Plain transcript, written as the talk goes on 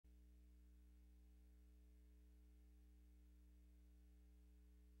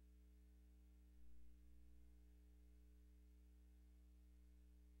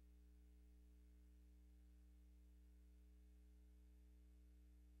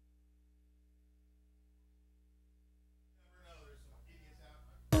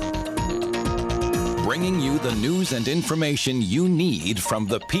bringing you the news and information you need from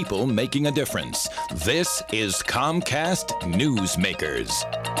the people making a difference. This is Comcast Newsmakers.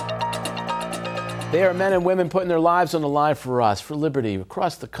 They are men and women putting their lives on the line for us, for liberty,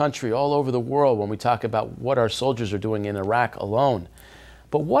 across the country, all over the world when we talk about what our soldiers are doing in Iraq alone.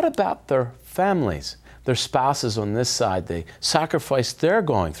 But what about their families, their spouses on this side, the sacrifice they're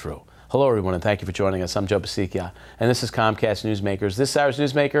going through? Hello, everyone, and thank you for joining us. I'm Joe Basikia, and this is Comcast Newsmakers. This hour's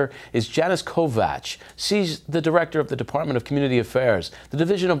newsmaker is Janice Kovach. She's the director of the Department of Community Affairs, the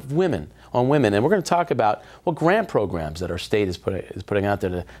Division of Women on Women, and we're going to talk about what grant programs that our state is putting out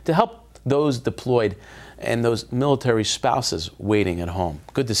there to help those deployed and those military spouses waiting at home.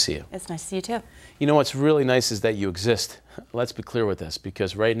 Good to see you. It's nice to see you, too. You know, what's really nice is that you exist. Let's be clear with this,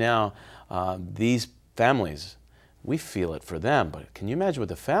 because right now, these families, we feel it for them, but can you imagine what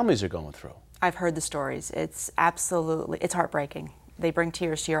the families are going through? I've heard the stories. It's heartbreaking. They bring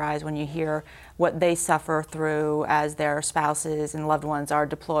tears to your eyes when you hear what they suffer through as their spouses and loved ones are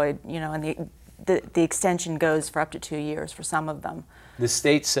deployed, you know, and the extension goes for up to 2 years for some of them. The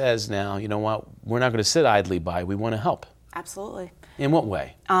state says now, you know what, we're not going to sit idly by, we want to help. Absolutely. In what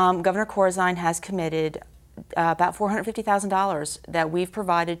way? Governor Corzine has committed about $450,000 that we've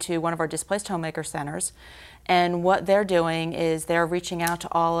provided to one of our displaced homemaker centers. And what they're doing is they're reaching out to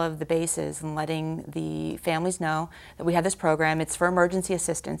all of the bases and letting the families know that we have this program. It's for emergency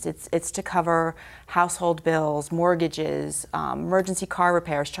assistance. It's to cover household bills, mortgages, emergency car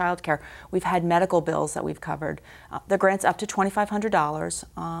repairs, child care. We've had medical bills that we've covered. The grant's up to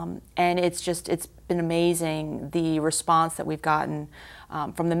 $2,500, and it's been amazing the response that we've gotten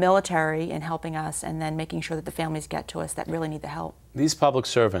from the military in helping us, and then making sure that the families get to us that really need the help. These public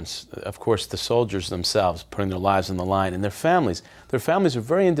servants, of course, the soldiers themselves, putting their lives on the line, and their families are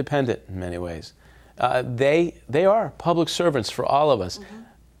very independent in many ways. They are public servants for all of us. Mm-hmm.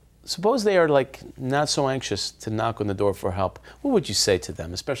 Suppose they are not so anxious to knock on the door for help. What would you say to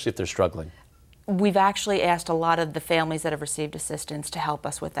them, especially if they're struggling? We've actually asked a lot of the families that have received assistance to help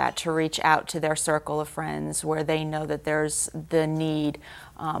us with that, to reach out to their circle of friends where they know that there's the need.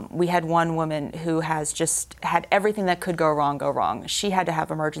 We had one woman who has just had everything that could go wrong. She had to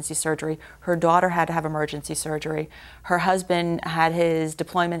have emergency surgery. Her daughter had to have emergency surgery. Her husband had his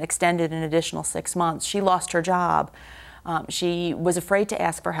deployment extended an additional 6 months. She lost her job. She was afraid to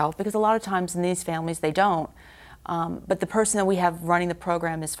ask for help because a lot of times in these families they don't. But the person that we have running the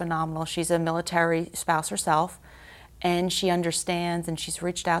program is phenomenal. She's a military spouse herself, and she understands, and she's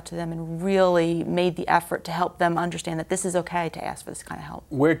reached out to them and really made the effort to help them understand that this is okay to ask for this kind of help.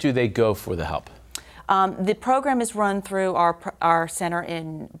 Where do they go for the help? The program is run through our center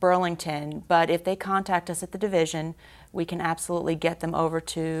in Burlington, but if they contact us at the division, we can absolutely get them over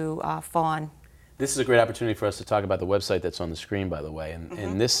to Fawn. This is a great opportunity for us to talk about the website that's on the screen, by the way, and, mm-hmm.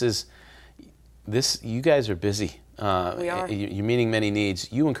 and you guys are busy. We are. You're meeting many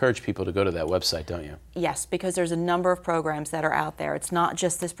needs. You encourage people to go to that website, don't you? Yes, because there's a number of programs that are out there. It's not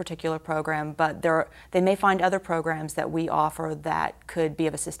just this particular program, but they may find other programs that we offer that could be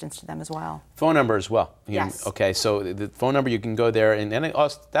of assistance to them as well. Phone number as well. Yes. Okay, so the phone number, you can go there, and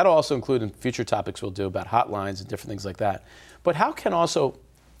that'll also include in future topics we'll do about hotlines and different things like that. But how can also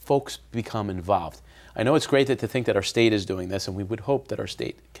folks become involved? I know it's great to think that our state is doing this, and we would hope that our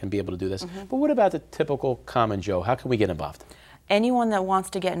state can be able to do this. Mm-hmm. But what about the typical common Joe? How can we get involved? Anyone that wants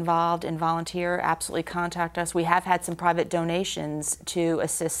to get involved and volunteer, absolutely contact us. We have had some private donations to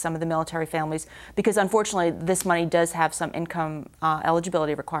assist some of the military families because unfortunately this money does have some income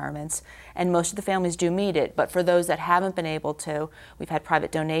eligibility requirements, and most of the families do meet it. But for those that haven't been able to, we've had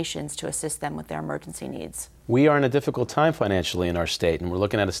private donations to assist them with their emergency needs. We are in a difficult time financially in our state, and we're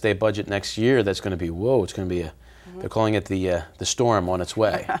looking at a state budget next year that's going to be, it's going to be they're calling it the storm on its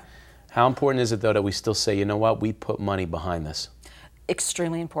way. How important is it, though, that we still say, you know what, we put money behind this?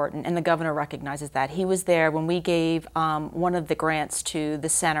 Extremely important, and the governor recognizes that. He was there when we gave one of the grants to the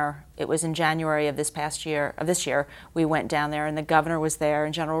center. It was in January of this year. We went down there, and the governor was there,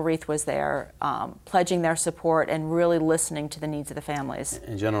 and General Reith was there, pledging their support and really listening to the needs of the families.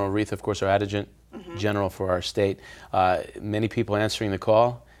 And General Reith, of course, our adjutant mm-hmm. general for our state. Many people answering the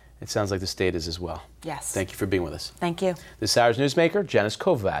call. It sounds like the state is as well. Yes. Thank you for being with us. Thank you. This hour's newsmaker, Janice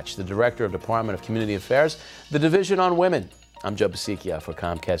Kovach, the director of Department of Community Affairs, the Division on Women. I'm Joe Basikia for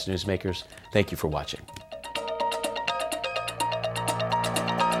Comcast Newsmakers. Thank you for watching.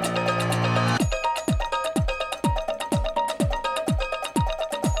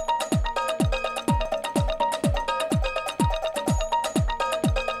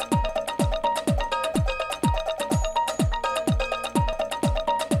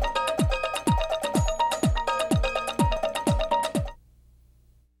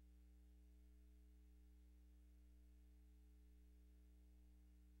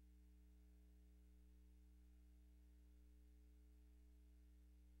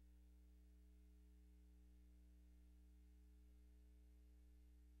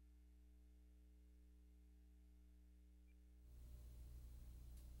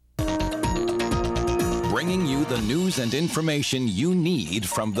 the news and information you need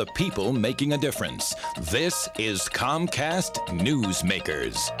from the people making a difference. This is Comcast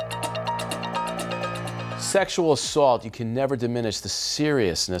Newsmakers. Sexual assault, you can never diminish the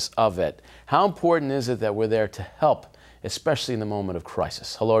seriousness of it. How important is it that we're there to help, especially in the moment of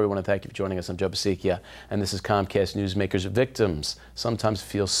crisis? Hello, everyone, and thank you for joining us. I'm Joe Basikia, and this is Comcast Newsmakers. Victims sometimes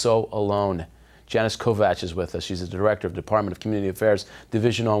feel so alone. Janice Kovach is with us. She's the Director of Department of Community Affairs,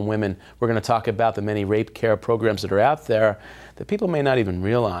 Division on Women. We're going to talk about the many rape care programs that are out there that people may not even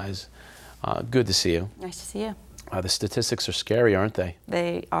realize. Good to see you. Nice to see you. The statistics are scary, aren't they?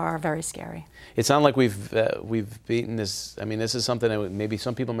 They are very scary. It's not like we've beaten this. I mean, this is something that maybe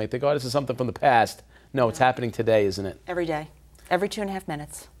some people may think, oh, this is something from the past. No, it's happening today, isn't it? Every day. Every 2.5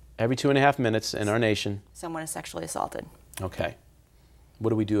 minutes. Every 2.5 minutes in our nation. Someone is sexually assaulted. Okay. What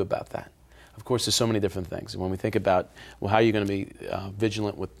do we do about that? Of course, there's so many different things. When we think about, well, how are you going to be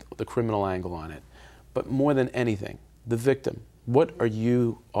vigilant with the criminal angle on it? But more than anything, the victim. What are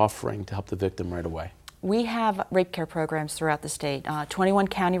you offering to help the victim right away? We have rape care programs throughout the state, 21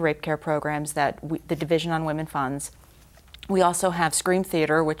 county rape care programs that the Division on Women funds. We also have Scream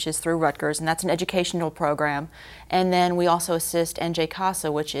Theater, which is through Rutgers, and that's an educational program. And then we also assist NJ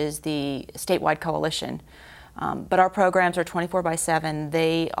CASA, which is the statewide coalition. But our programs are 24/7.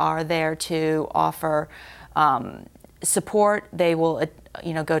 They are there to offer support. They will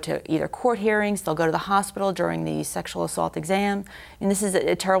go to either court hearings, they'll go to the hospital during the sexual assault exam. And this is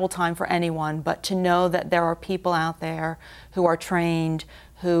a terrible time for anyone, but to know that there are people out there who are trained,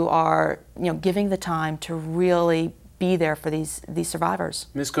 who are giving the time to really be there for these survivors.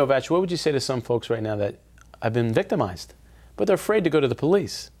 Ms. Kovach, what would you say to some folks right now that have been victimized, but they're afraid to go to the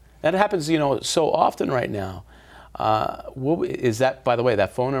police? That happens, so often right now. What is that, by the way,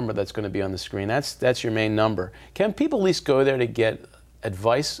 that phone number that's going to be on the screen? That's your main number. Can people at least go there to get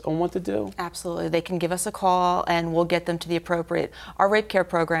advice on what to do? Absolutely. They can give us a call and we'll get them to the appropriate. Our rape care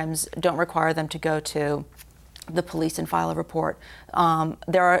programs don't require them to go to the police and file a report.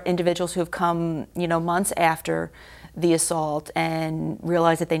 There are individuals who have come, months after the assault and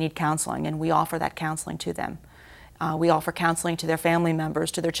realize that they need counseling, and we offer that counseling to them. We offer counseling to their family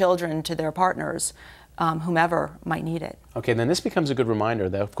members, to their children, to their partners, whomever might need it. Okay, then this becomes a good reminder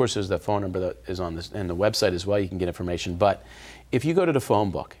that, of course, there's the phone number that is on this and the website as well. You can get information. But if you go to the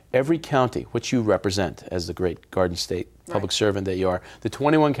phone book, every county, which you represent as the great Garden State public servant that you are, the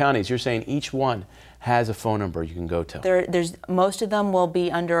 21 counties, you're saying each one has a phone number you can go to. Most of them will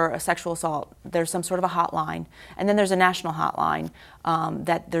be under a sexual assault. There's some sort of a hotline, and then there's a national hotline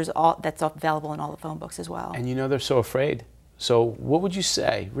that's available in all the phone books as well. And they're so afraid. So what would you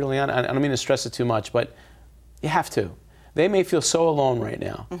say, really, I don't mean to stress it too much, but you have to. They may feel so alone right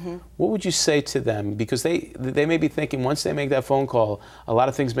now. Mm-hmm. What would you say to them? Because they may be thinking once they make that phone call, a lot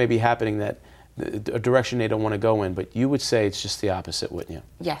of things may be happening that a direction they don't want to go in, but you would say it's just the opposite, wouldn't you?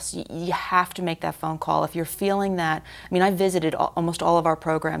 Yes, you have to make that phone call. If you're feeling that, I mean, I visited almost all of our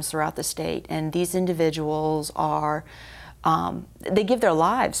programs throughout the state, and these individuals are, they give their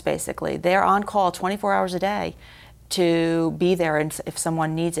lives, basically. They're on call 24 hours a day to be there and if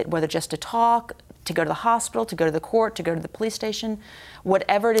someone needs it, whether just to talk, to go to the hospital, to go to the court, to go to the police station,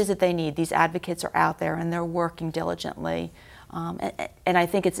 whatever it is that they need, these advocates are out there and they're working diligently. And I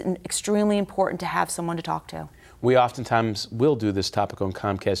think it's extremely important to have someone to talk to. We oftentimes will do this topic on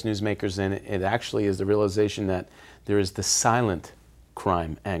Comcast Newsmakers, and it actually is the realization that there is the silent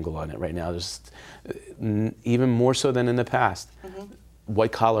crime angle on it right now. There's even more so than in the past. Mm-hmm.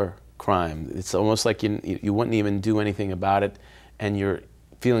 White-collar crime. It's almost like you wouldn't even do anything about it, and you're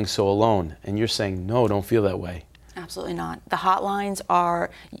feeling so alone. And you're saying, no, don't feel that way. Absolutely not. The hotlines are,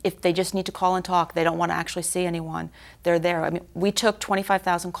 if they just need to call and talk, they don't want to actually see anyone, they're there. I mean, we took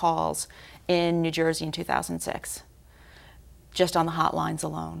 25,000 calls in New Jersey in 2006, just on the hotlines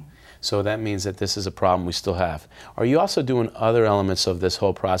alone. So that means that this is a problem we still have. Are you also doing other elements of this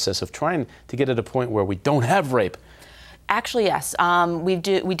whole process of trying to get at a point where we don't have rape? Actually, yes. We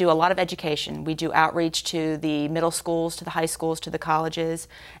do a lot of education. We do outreach to the middle schools, to the high schools, to the colleges.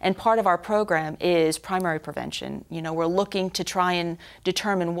 And part of our program is primary prevention. We're looking to try and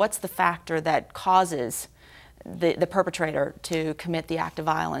determine what's the factor that causes the perpetrator to commit the act of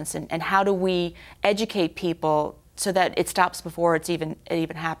violence, and how do we educate people so that it stops before it even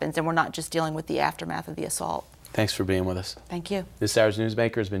happens, and we're not just dealing with the aftermath of the assault. Thanks for being with us. Thank you. This hour's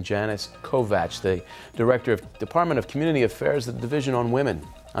newsmaker has been Janice Kovach, the Director of Department of Community Affairs, the Division on Women.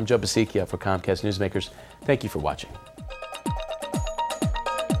 I'm Joe Basikia for Comcast Newsmakers. Thank you for watching.